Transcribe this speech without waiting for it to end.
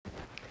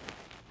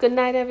Good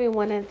night,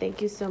 everyone, and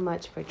thank you so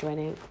much for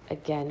joining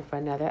again for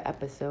another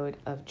episode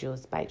of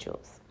Jules by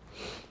Jules.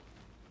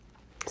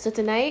 So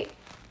tonight,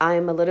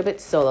 I'm a little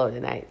bit solo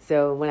tonight.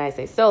 So when I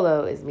say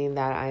solo, it means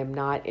that I'm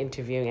not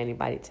interviewing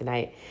anybody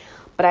tonight.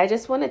 But I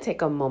just want to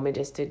take a moment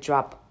just to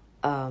drop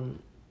a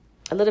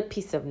little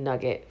piece of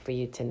nugget for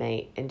you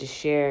tonight and just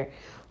share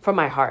from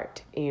my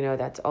heart. You know,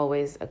 that's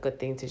always a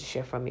good thing to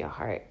share from your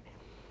heart.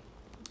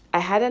 I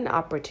had an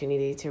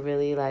opportunity to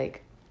really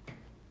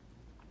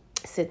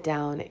sit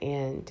down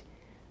and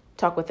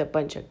talk with a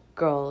bunch of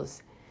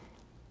girls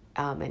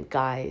and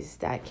guys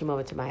that came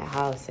over to my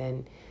house,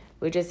 and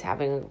we're just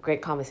having a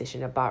great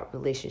conversation about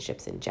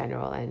relationships in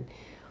general. And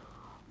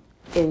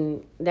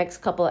in next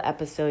couple of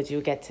episodes,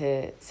 you'll get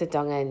to sit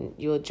down and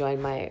you'll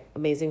join my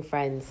amazing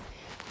friends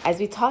as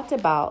we talked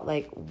about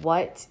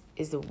what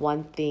is the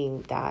one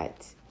thing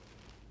that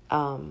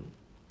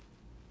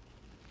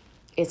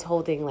is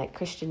holding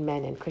Christian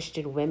men and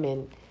Christian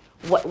women.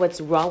 What's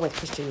wrong with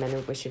Christian men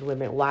and Christian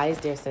women? Why is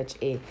there such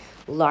a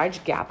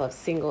large gap of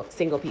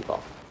single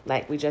people?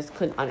 We just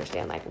couldn't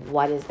understand,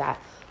 what is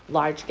that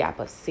large gap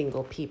of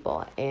single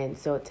people? And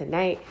so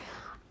tonight,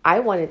 I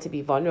wanted to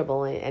be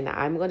vulnerable, and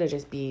I'm going to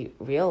just be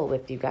real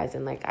with you guys.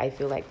 And I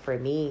feel like for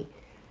me,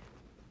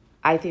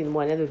 I think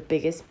one of the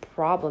biggest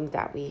problems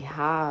that we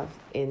have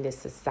in this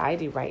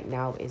society right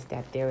now is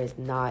that there is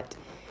not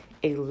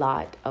a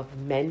lot of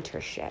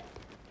mentorship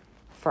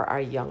for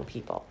our young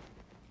people.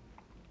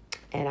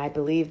 And I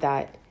believe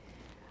that,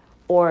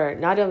 or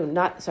not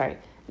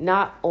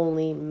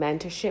only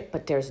mentorship,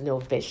 but there's no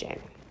vision.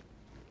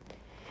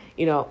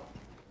 You know,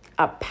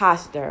 a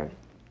pastor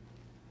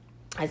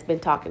has been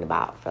talking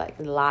about for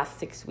the last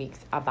 6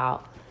 weeks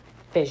about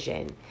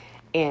vision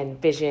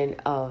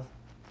of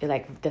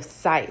the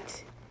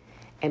sight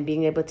and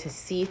being able to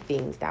see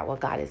things that what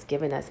God has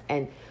given us.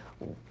 And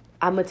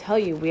I'm going to tell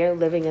you, we're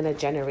living in a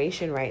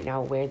generation right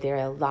now where there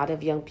are a lot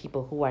of young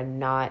people who are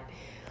not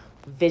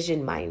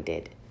vision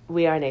minded.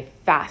 We are in a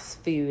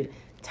fast food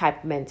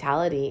type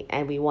mentality,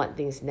 and we want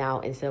things now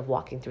instead of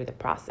walking through the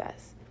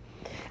process.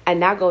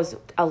 And that goes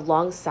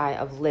alongside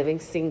of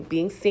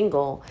being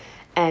single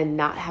and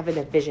not having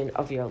a vision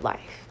of your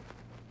life.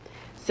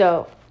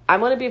 So I'm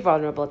going to be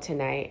vulnerable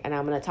tonight, and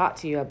I'm going to talk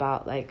to you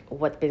about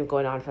what's been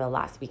going on for the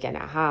last week and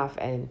a half,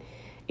 and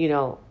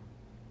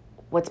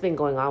what's been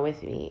going on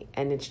with me.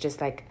 And it's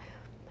just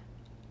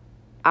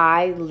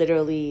I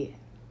literally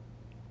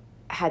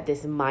had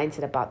this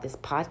mindset about this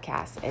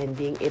podcast and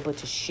being able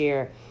to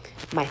share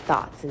my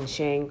thoughts and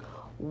sharing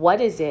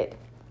what is it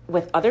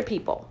with other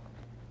people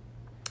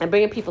and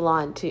bringing people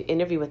on to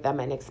interview with them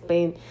and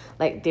explain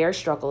their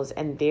struggles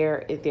and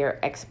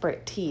their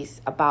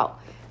expertise about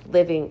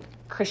living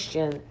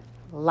Christian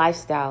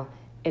lifestyle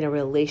in a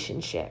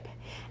relationship.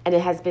 And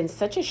it has been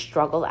such a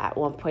struggle at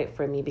one point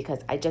for me because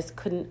I just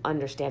couldn't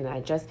understand and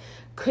I just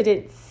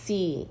couldn't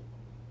see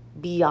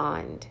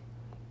beyond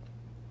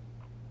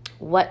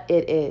what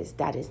it is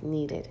that is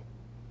needed.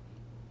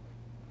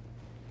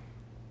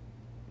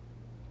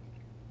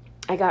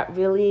 I got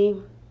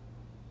really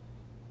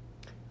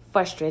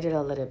frustrated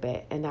a little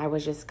bit, and I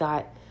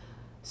got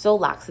so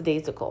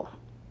lackadaisical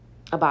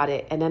about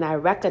it. And then I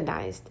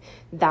recognized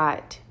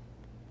that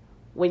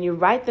when you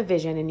write the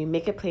vision and you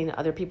make it plain and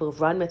other people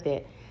run with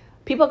it,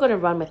 people are going to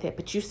run with it,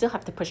 but you still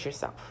have to push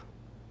yourself.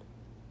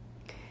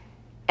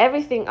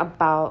 Everything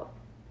about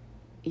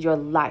your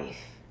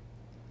life,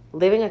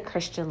 living a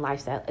Christian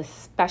lifestyle,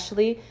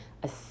 especially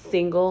a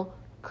single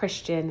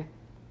Christian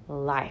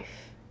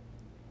life,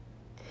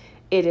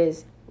 it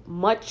is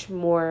much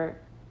more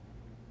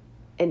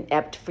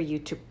inept for you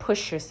to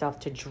push yourself,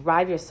 to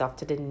drive yourself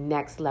to the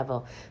next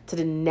level, to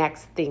the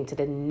next thing, to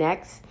the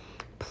next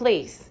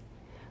place.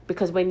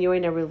 Because when you're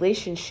in a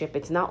relationship,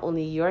 it's not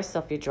only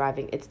yourself you're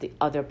driving, it's the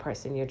other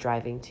person you're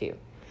driving to.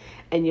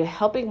 And you're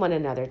helping one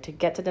another to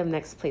get to the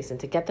next place and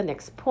to get the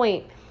next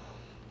point.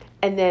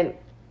 And then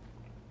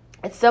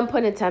at some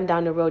point in time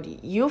down the road,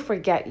 you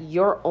forget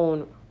your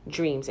own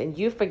dreams and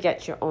you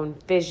forget your own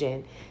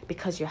vision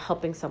because you're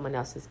helping someone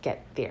else's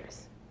get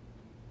theirs.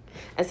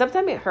 And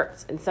sometimes it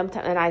hurts. And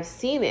I've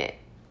seen it,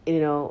 in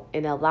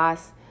the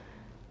last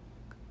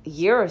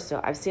year or so.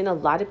 I've seen a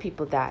lot of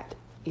people that,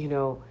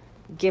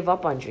 give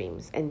up on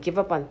dreams and give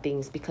up on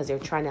things because they're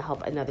trying to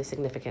help another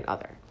significant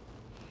other.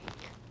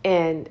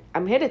 And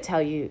I'm here to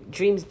tell you,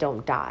 dreams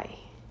don't die.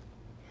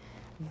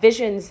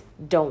 Visions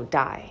don't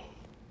die.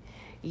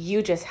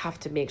 You just have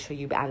to make sure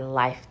you add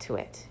life to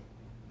it.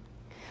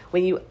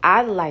 When you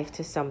add life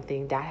to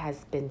something that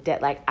has been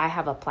dead, I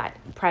have a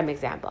plant, prime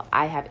example.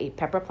 I have a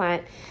pepper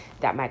plant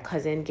that my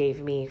cousin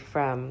gave me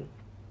from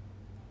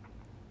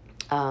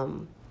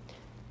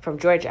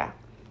Georgia.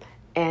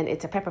 And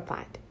it's a pepper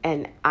plant.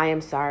 And I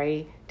am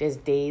sorry, there's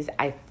days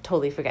I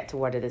totally forget to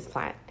water this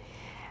plant.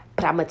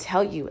 But I'm going to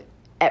tell you,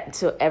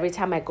 so every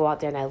time I go out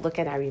there and I look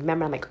at it, I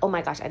remember, I'm like, oh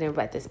my gosh, I didn't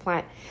wet this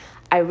plant.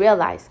 I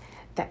realize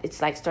that it's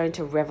starting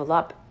to rivel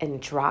up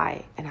and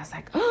dry. And I was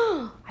like,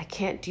 oh, I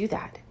can't do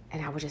that.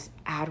 And I would just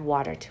add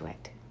water to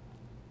it.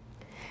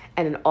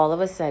 And then all of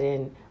a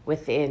sudden,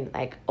 within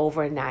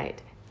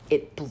overnight,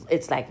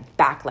 it's like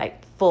back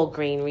like full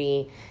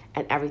greenery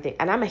and everything.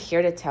 And I'm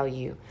here to tell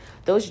you,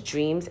 those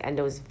dreams and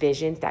those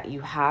visions that you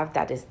have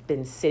that has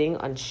been sitting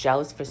on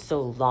shelves for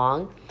so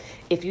long,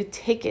 if you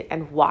take it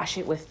and wash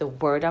it with the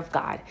word of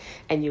God,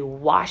 and you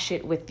wash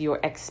it with your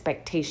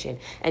expectation,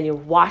 and you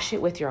wash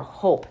it with your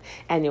hope,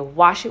 and you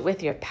wash it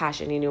with your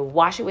passion, and you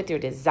wash it with your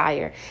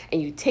desire,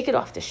 and you take it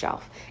off the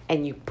shelf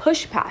and you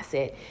push past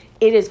it,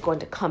 it is going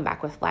to come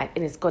back with life,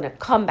 and it's going to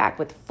come back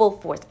with full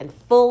force and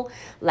full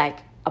like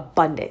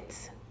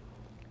abundance.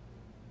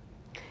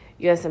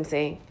 You know what I'm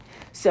saying?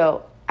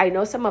 So I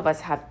know some of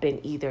us have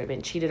either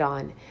been cheated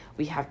on,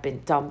 we have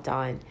been dumped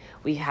on,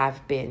 we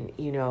have been,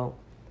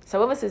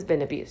 some of us has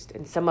been abused,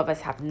 and some of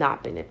us have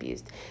not been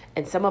abused.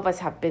 And some of us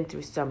have been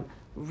through some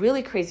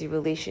really crazy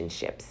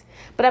relationships.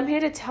 But I'm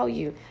here to tell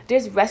you,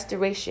 there's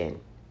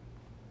restoration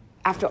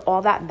after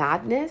all that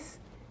madness.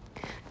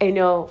 And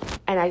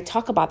I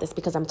talk about this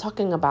because I'm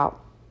talking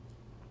about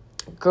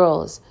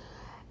girls.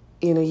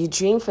 You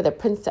dream for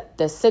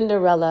the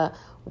Cinderella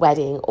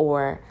wedding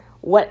or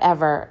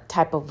whatever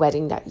type of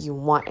wedding that you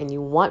want, and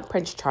you want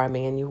Prince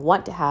Charming, and you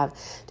want to have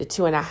the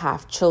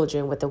 2.5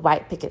 children with the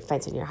white picket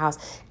fence in your house.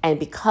 And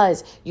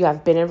because you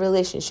have been in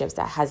relationships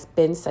that has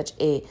been such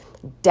a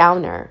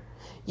downer,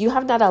 you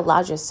have not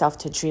allowed yourself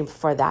to dream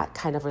for that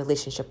kind of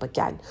relationship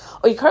again.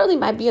 Or you currently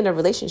might be in a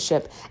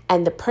relationship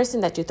and the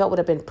person that you thought would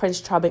have been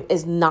Prince Charming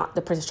is not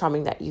the Prince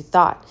Charming that you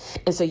thought.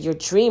 And so your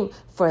dream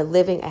for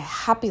living a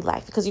happy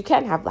life, because you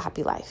can't have a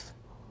happy life.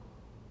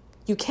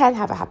 You can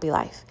have a happy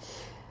life.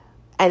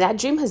 And that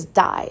dream has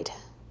died.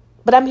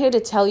 But I'm here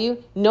to tell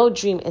you, no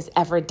dream is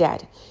ever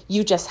dead.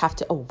 You just have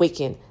to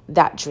awaken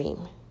that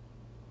dream.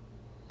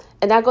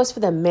 And that goes for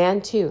the man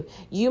too.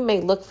 You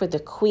may look for the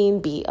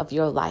queen bee of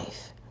your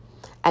life,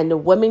 and the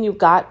woman you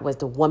got was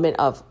the woman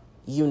of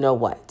you know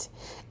what.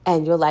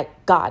 And you're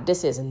like, God,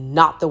 this is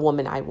not the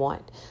woman I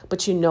want.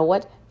 But you know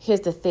what?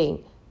 Here's the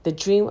thing. The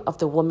dream of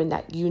the woman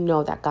that you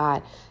know that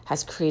God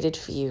has created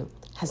for you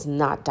has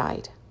not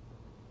died.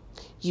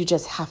 You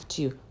just have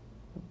to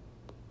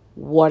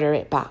water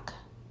it back.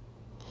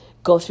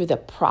 Go through the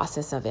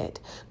process of it.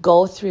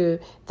 Go through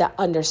the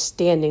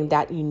understanding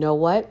that, you know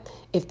what?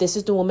 If this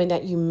is the woman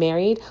that you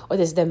married, or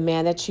this is the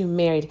man that you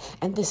married,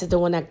 and this is the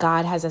one that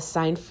God has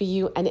assigned for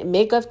you, and it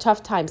may give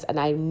tough times. And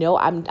I know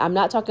I'm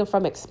not talking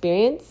from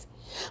experience,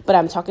 but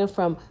I'm talking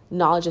from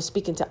knowledge of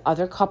speaking to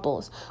other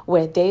couples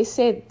where they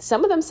said,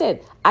 some of them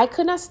said, I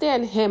could not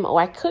stand him or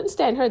I couldn't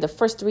stand her the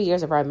first 3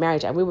 years of our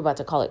marriage, and we were about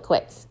to call it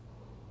quits.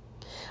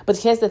 But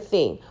here's the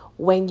thing.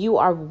 When you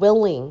are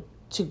willing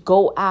to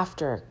go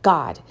after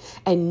God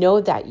and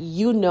know that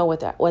you know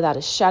without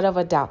a shadow of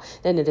a doubt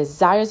that the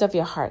desires of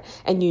your heart,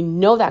 and you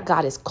know that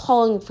God is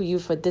calling for you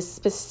for this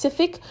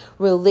specific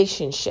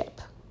relationship,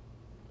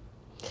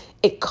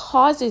 it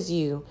causes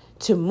you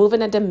to move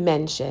in a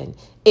dimension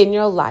in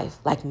your life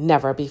like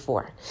never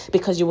before,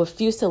 because you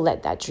refuse to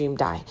let that dream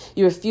die.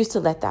 You refuse to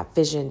let that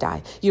vision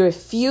die. You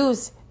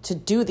refuse to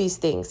do these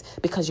things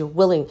because you're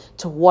willing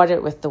to water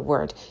it with the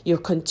word. You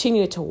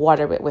continue to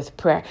water it with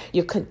prayer.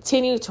 You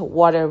continue to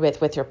water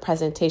it with your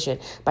presentation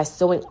by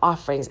sowing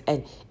offerings.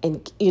 And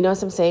you know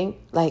what I'm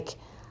saying? Like,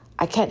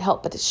 I can't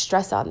help but to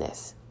stress on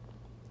this.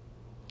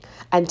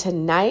 And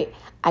tonight,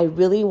 I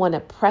really want to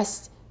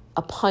press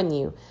upon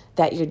you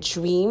that your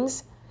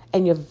dreams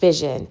and your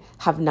vision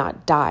have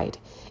not died.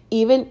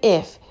 Even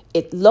if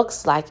it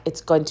looks like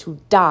it's going to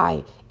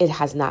die, it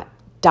has not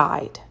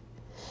died.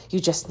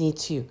 You just need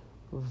to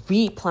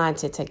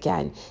replant it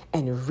again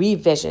and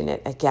revision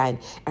it again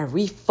and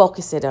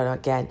refocus it on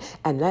again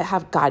and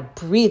have God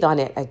breathe on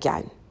it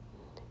again.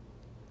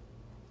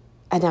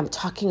 And I'm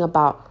talking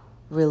about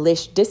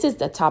relation. This is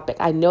the topic.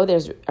 I know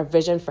there's a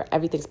vision for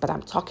everything, but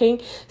I'm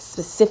talking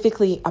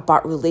specifically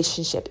about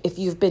relationship. If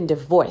you've been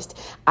divorced,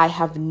 I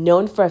have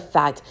known for a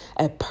fact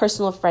a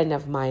personal friend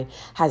of mine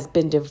has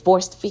been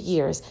divorced for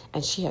years,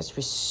 and she has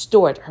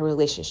restored her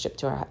relationship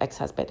to her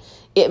ex-husband.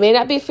 It may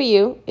not be for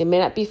you. It may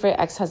not be for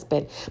your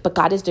ex-husband, but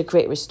God is the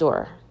great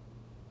restorer.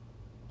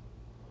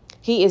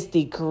 He is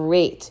the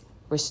great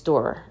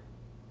restorer.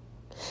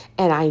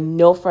 And I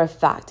know for a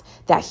fact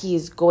that he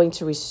is going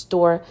to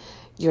restore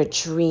your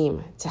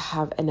dream to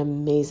have an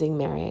amazing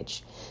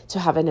marriage, to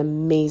have an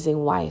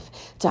amazing wife,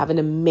 to have an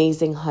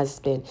amazing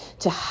husband,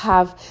 to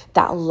have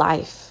that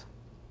life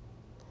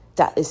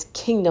that is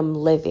kingdom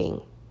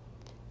living.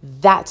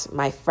 That,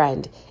 my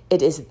friend,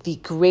 it is the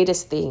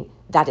greatest thing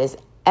that is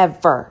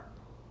ever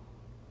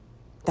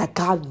that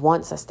God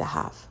wants us to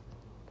have.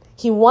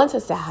 He wants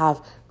us to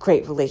have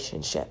great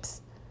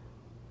relationships.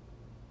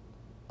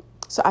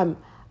 So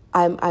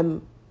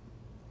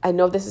I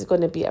know this is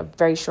going to be a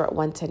very short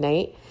one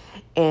tonight.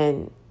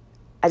 And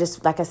I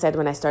just, like I said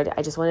when I started,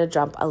 I just want to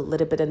drop a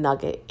little bit of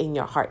nugget in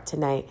your heart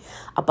tonight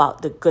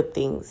about the good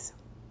things.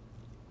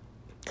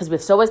 Because we're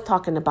always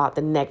talking about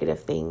the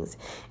negative things,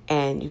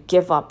 and you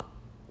give up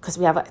because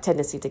we have a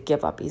tendency to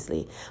give up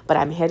easily. But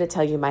I'm here to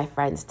tell you, my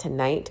friends,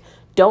 tonight,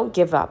 don't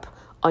give up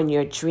on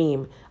your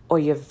dream or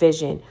your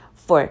vision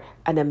for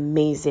an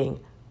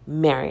amazing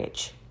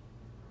marriage.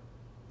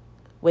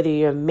 Whether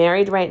you're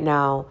married right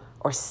now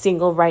or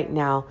single right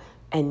now,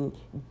 and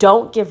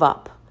don't give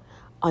up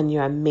on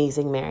your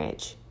amazing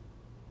marriage,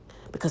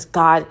 because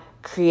God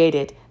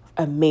created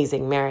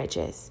amazing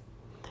marriages.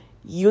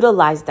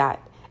 Utilize that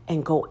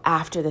and go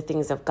after the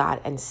things of God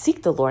and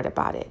seek the Lord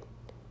about it.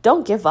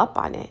 Don't give up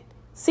on it.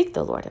 Seek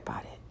the Lord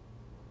about it.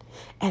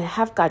 And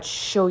have God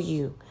show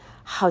you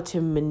how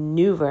to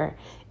maneuver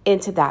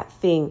into that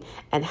thing,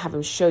 and have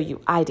him show you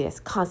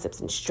ideas, concepts,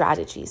 and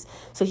strategies,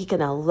 so he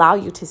can allow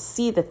you to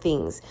see the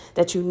things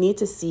that you need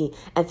to see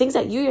and things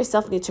that you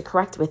yourself need to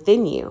correct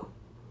within you.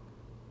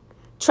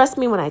 Trust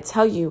me when I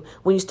tell you,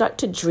 when you start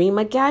to dream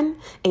again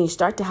and you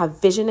start to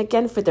have vision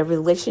again for the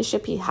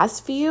relationship he has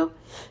for you,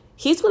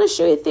 he's going to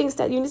show you things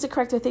that you need to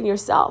correct within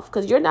yourself,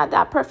 because you're not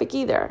that perfect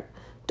either.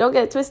 Don't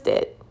get it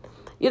twisted.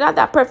 You're not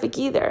that perfect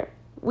either.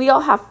 We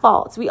all have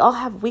faults. We all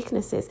have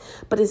weaknesses.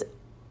 But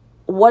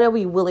what are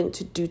we willing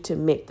to do to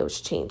make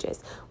those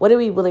changes? What are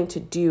we willing to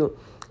do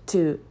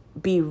to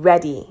be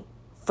ready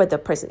for the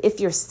person? If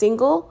you're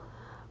single,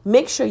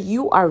 make sure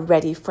you are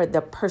ready for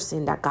the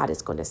person that God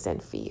is going to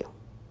send for you.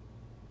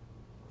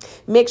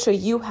 Make sure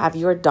you have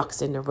your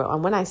ducks in a row.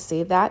 And when I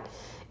say that,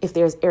 if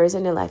there's areas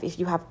in your life, if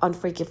you have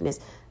unforgiveness,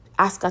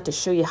 ask God to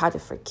show you how to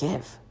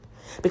forgive.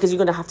 Because you're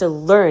going to have to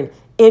learn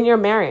in your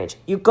marriage.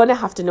 You're going to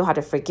have to know how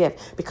to forgive,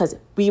 because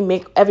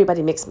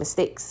everybody makes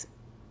mistakes.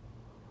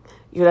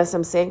 You know what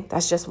I'm saying?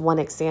 That's just one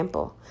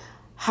example.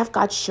 Have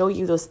God show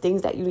you those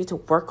things that you need to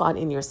work on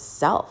in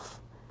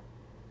yourself.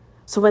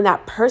 So when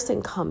that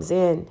person comes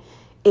in,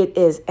 it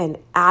is an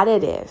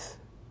additive,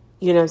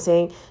 you know what I'm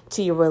saying,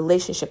 to your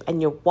relationship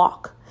and your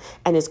walk.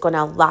 And it's going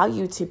to allow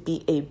you to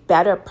be a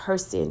better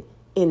person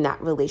in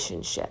that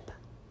relationship.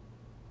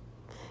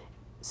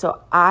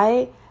 So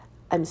I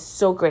am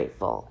so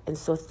grateful and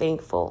so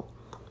thankful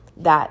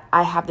that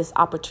I have this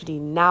opportunity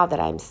now that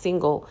I'm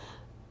single,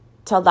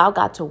 to allow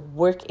God to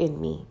work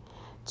in me,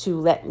 to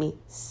let me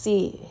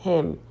see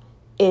him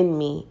in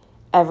me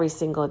every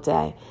single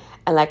day.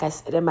 And like I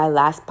said in my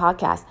last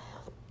podcast,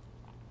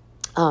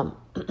 I'm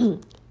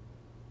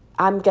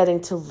getting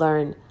to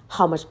learn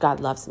how much God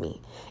loves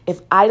me.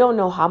 If I don't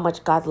know how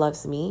much God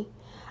loves me,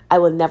 I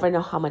will never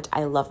know how much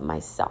I love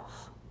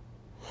myself.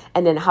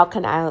 And then how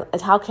can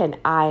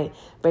I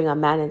bring a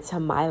man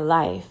into my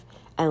life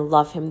and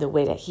love him the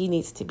way that he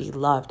needs to be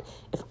loved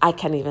if I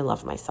can't even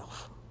love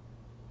myself?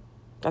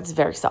 That's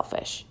very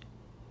selfish.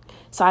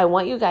 So I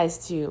want you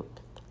guys to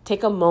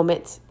take a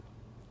moment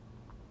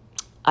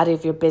out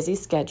of your busy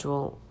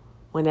schedule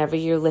whenever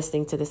you're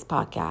listening to this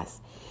podcast.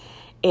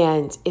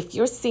 And if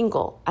you're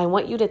single, I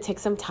want you to take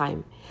some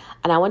time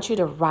and I want you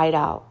to write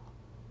out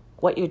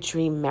what your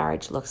dream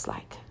marriage looks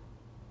like.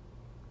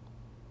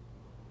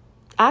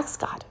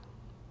 Ask God,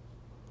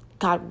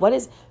 what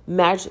does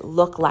marriage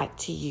look like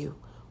to you?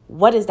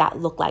 What does that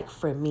look like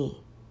for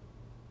me?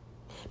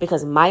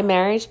 Because my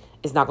marriage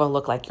is not going to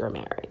look like your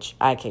marriage.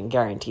 I can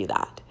guarantee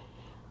that.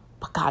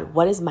 But God,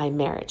 what is my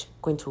marriage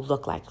going to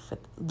look like?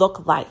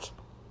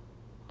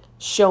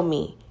 Show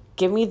me.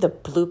 Give me the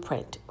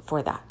blueprint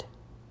for that.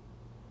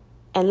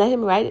 And let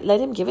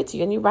him give it to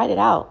you, and you write it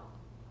out.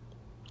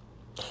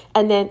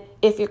 And then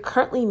if you're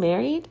currently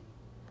married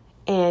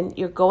and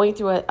you're going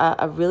through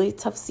a really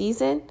tough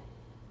season,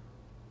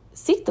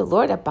 seek the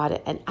Lord about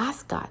it and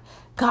ask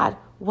God,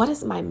 what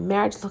does my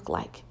marriage look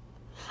like?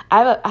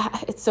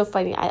 It's so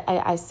funny.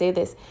 I say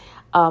this.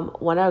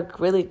 One of our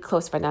really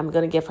close friends, I'm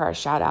going to give her a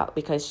shout out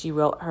because she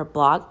wrote her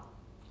blog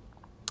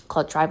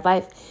called Tribe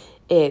Life.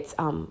 It's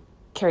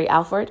Carrie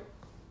Alford,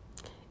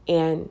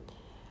 and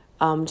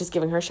just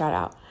giving her a shout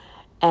out.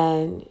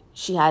 And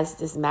she has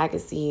this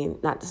magazine,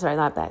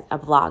 a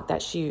blog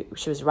that she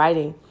was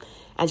writing,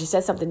 and she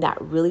said something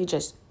that really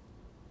just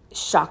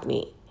shocked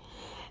me.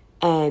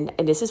 And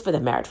this is for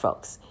the married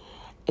folks.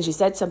 And she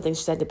said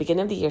at the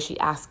beginning of the year, she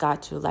asked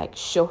God to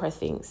show her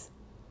things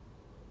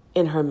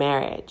in her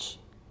marriage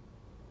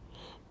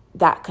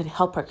that could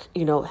help her,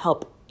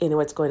 help in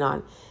what's going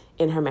on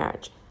in her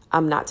marriage.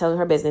 I'm not telling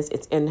her business.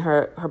 It's in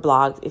her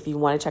blog. If you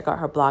want to check out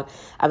her blog,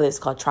 I believe it's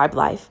called Tribe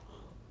Life.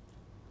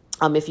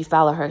 If you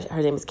follow her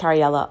name is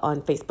Cariella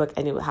on Facebook,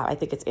 and I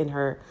think it's in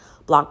her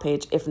blog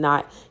page. If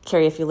not,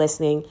 Carrie, if you're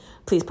listening,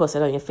 please post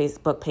it on your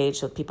Facebook page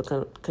so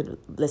people could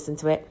listen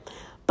to it.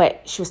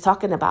 But she was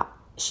talking about,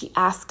 she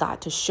asked God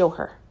to show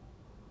her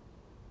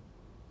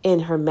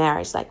in her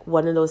marriage,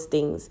 one of those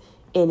things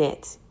in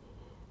it,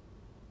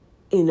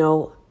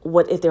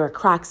 what if there are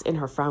cracks in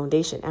her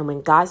foundation. And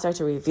when God starts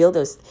to reveal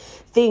those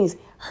things,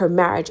 her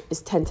marriage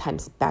is 10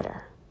 times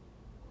better.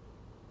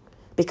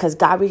 Because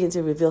God begins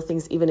to reveal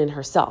things even in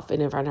herself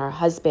and in her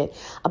husband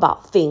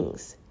about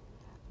things,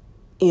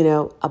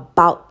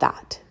 about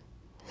that.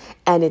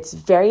 And it's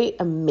very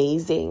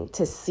amazing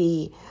to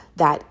see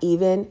that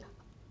even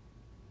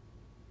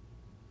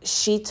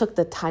she took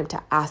the time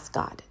to ask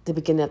God at the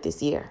beginning of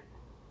this year,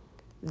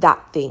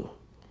 that thing,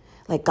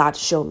 God,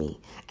 show me.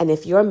 And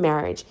if your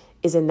marriage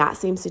is in that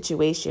same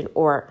situation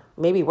or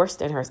maybe worse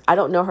than hers, I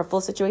don't know her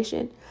full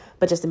situation,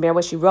 but just the mere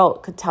what she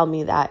wrote could tell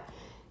me that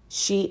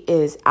She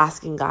is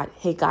asking God,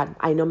 hey, God,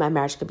 I know my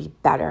marriage could be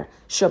better.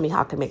 Show me how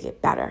I can make it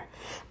better.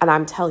 And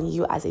I'm telling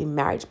you as a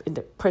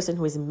the person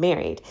who is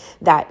married,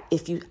 that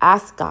if you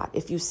ask God,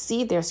 if you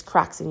see there's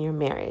cracks in your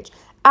marriage,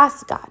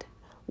 ask God,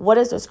 what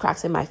is those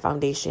cracks in my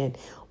foundation?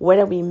 What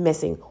are we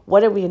missing?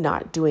 What are we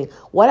not doing?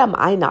 What am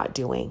I not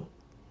doing?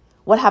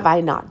 What have I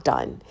not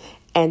done?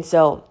 And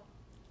so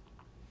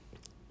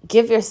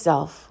give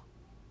yourself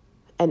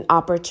an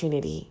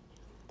opportunity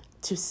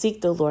to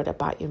seek the Lord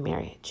about your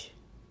marriage.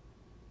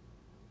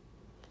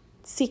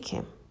 Seek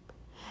him.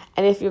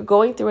 And if you're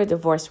going through a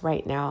divorce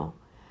right now,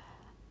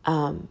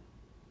 I'm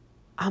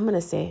going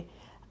to say,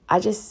 I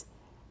just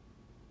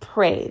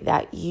pray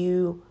that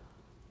you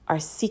are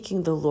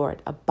seeking the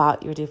Lord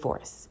about your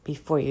divorce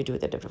before you do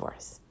the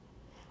divorce.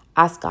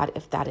 Ask God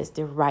if that is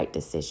the right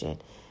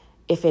decision.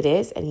 If it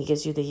is, and he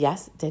gives you the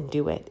yes, then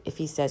do it. If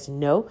he says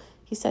no,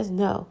 he says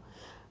no.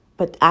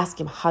 But ask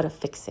him how to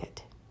fix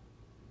it.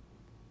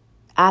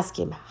 Ask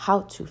him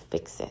how to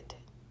fix it.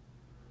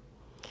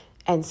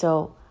 And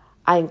so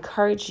I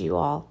encourage you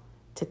all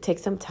to take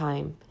some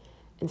time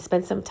and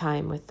spend some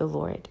time with the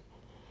Lord.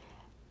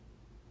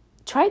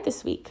 Try it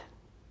this week.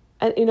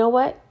 And you know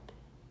what?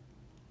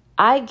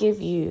 I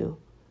give you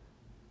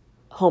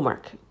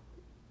homework.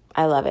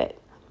 I love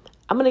it.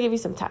 I'm going to give you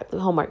some time,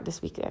 homework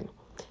this weekend.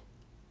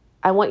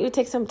 I want you to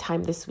take some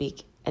time this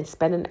week and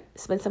spend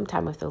some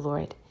time with the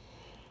Lord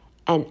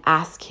and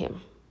ask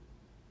him.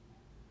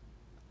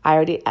 I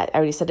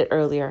already said it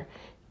earlier,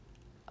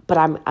 but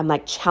I'm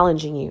like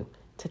challenging you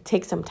to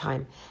take some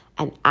time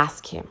and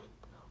ask him,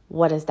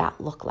 what does that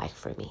look like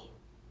for me?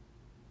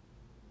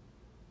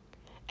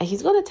 And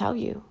he's going to tell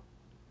you.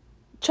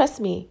 Trust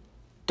me,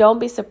 don't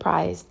be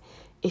surprised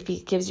if he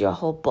gives you a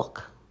whole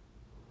book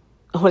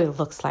on what it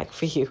looks like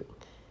for you.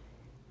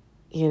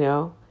 You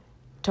know,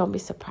 don't be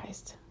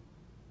surprised.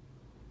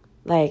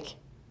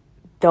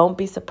 Don't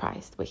be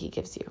surprised what he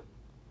gives you.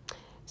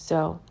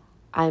 So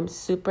I'm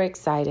super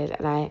excited,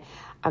 and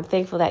I'm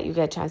thankful that you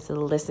get a chance to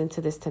listen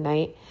to this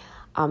tonight.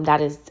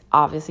 That is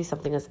obviously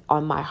something that's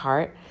on my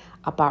heart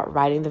about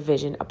writing the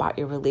vision about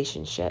your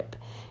relationship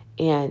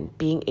and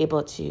being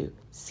able to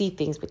see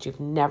things that you've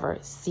never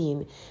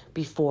seen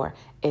before.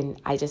 And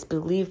I just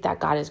believe that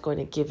God is going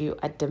to give you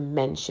a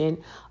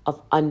dimension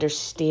of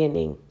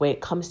understanding when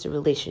it comes to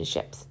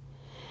relationships.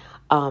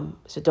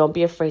 So don't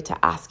be afraid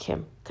to ask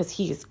him, because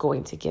he is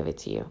going to give it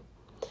to you.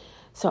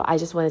 So I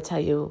just want to tell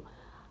you,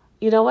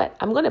 you know what?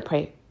 I'm going to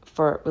pray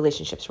for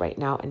relationships right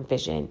now and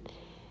vision.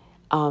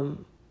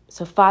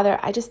 So Father,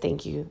 I just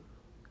thank you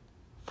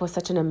for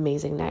such an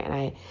amazing night.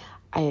 And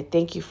I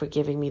thank you for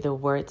giving me the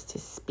words to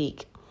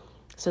speak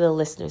so the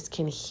listeners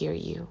can hear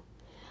you,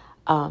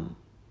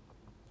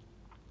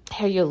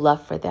 hear your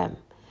love for them,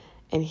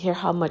 and hear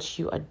how much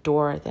you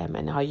adore them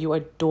and how you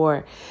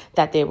adore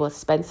that they will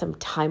spend some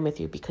time with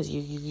you because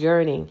you're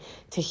yearning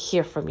to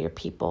hear from your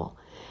people.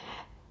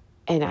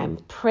 And I'm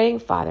praying,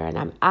 Father, and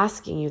I'm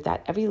asking you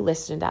that every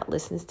listener that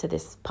listens to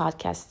this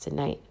podcast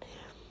tonight,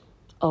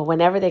 or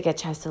whenever they get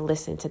a chance to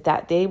listen to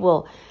that, they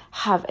will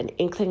have an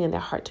inkling in their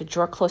heart to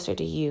draw closer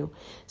to you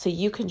so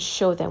you can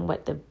show them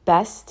what the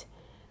best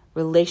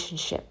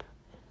relationship,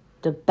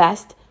 the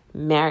best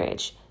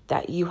marriage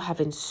that you have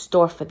in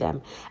store for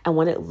them and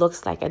what it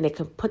looks like, and they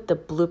can put the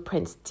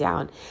blueprints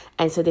down,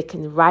 and so they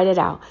can write it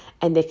out,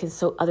 and they can,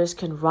 so others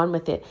can run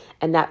with it,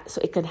 and that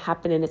so it can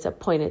happen in its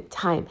appointed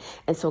time.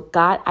 And so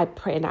God, I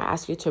pray and I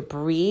ask you to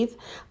breathe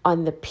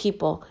on the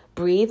people,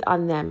 breathe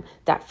on them,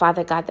 that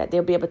Father God, that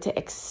they'll be able to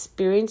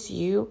experience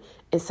you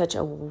in such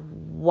a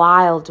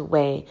wild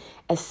way,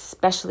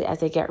 especially as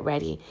they get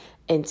ready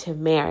into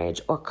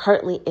marriage or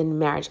currently in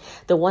marriage.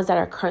 The ones that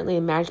are currently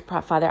in marriage,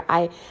 Father,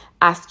 I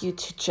ask you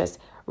to just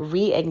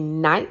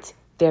reignite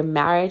their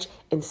marriage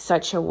in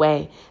such a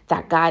way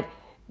that, God,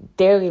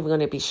 they're even going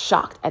to be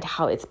shocked at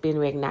how it's been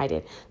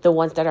reignited. The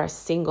ones that are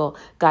single,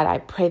 God, I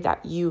pray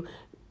that you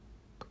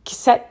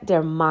set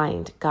their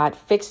mind, God,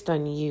 fixed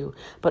on you,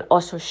 but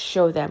also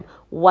show them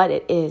what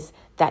it is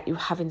that you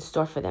have in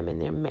store for them in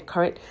their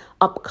current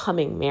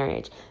upcoming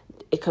marriage.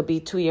 It could be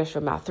 2 years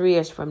from now, 3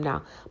 years from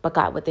now, but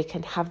God, what they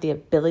can have the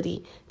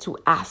ability to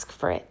ask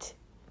for it.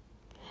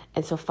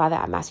 And so, Father,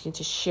 I'm asking you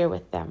to share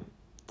with them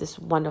this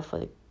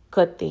wonderful,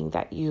 good thing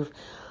that you've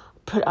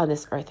put on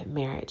this earth,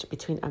 marriage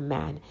between a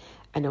man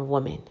and a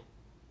woman.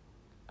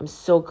 I'm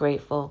so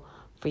grateful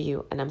for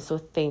you, and I'm so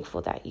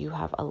thankful that you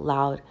have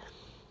allowed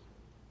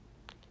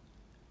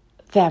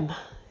them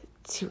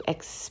to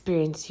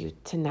experience you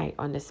tonight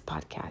on this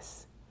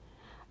podcast.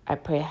 I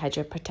pray a hedge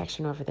of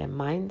protection over their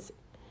minds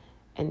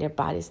and their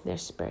bodies and their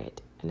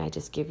spirit. And I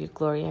just give you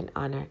glory and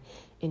honor.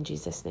 In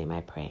Jesus' name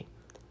I pray.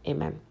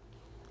 Amen.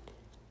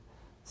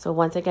 So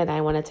once again,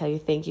 I want to tell you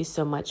thank you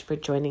so much for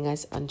joining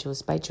us on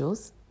Jules by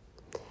Jules.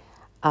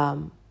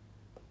 I'm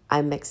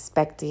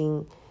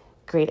expecting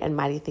great and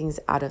mighty things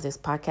out of this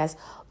podcast.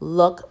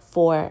 Look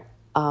for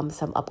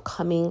some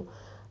upcoming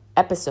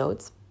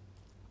episodes.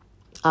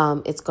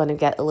 It's going to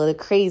get a little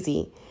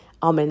crazy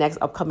on my next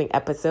upcoming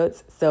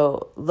episodes.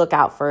 So look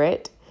out for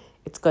it.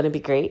 It's going to be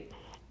great.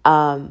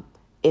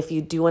 If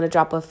you do want to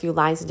drop a few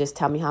lines and just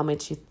tell me how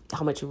much you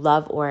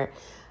love, or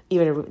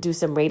even do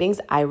some ratings,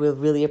 I will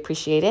really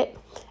appreciate it.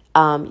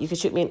 You can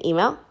shoot me an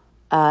email.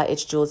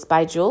 It's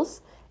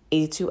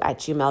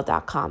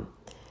julesbyjules82@gmail.com.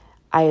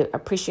 I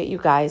appreciate you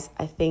guys.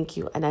 I thank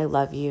you and I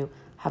love you.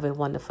 Have a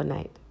wonderful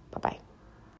night. Bye-bye.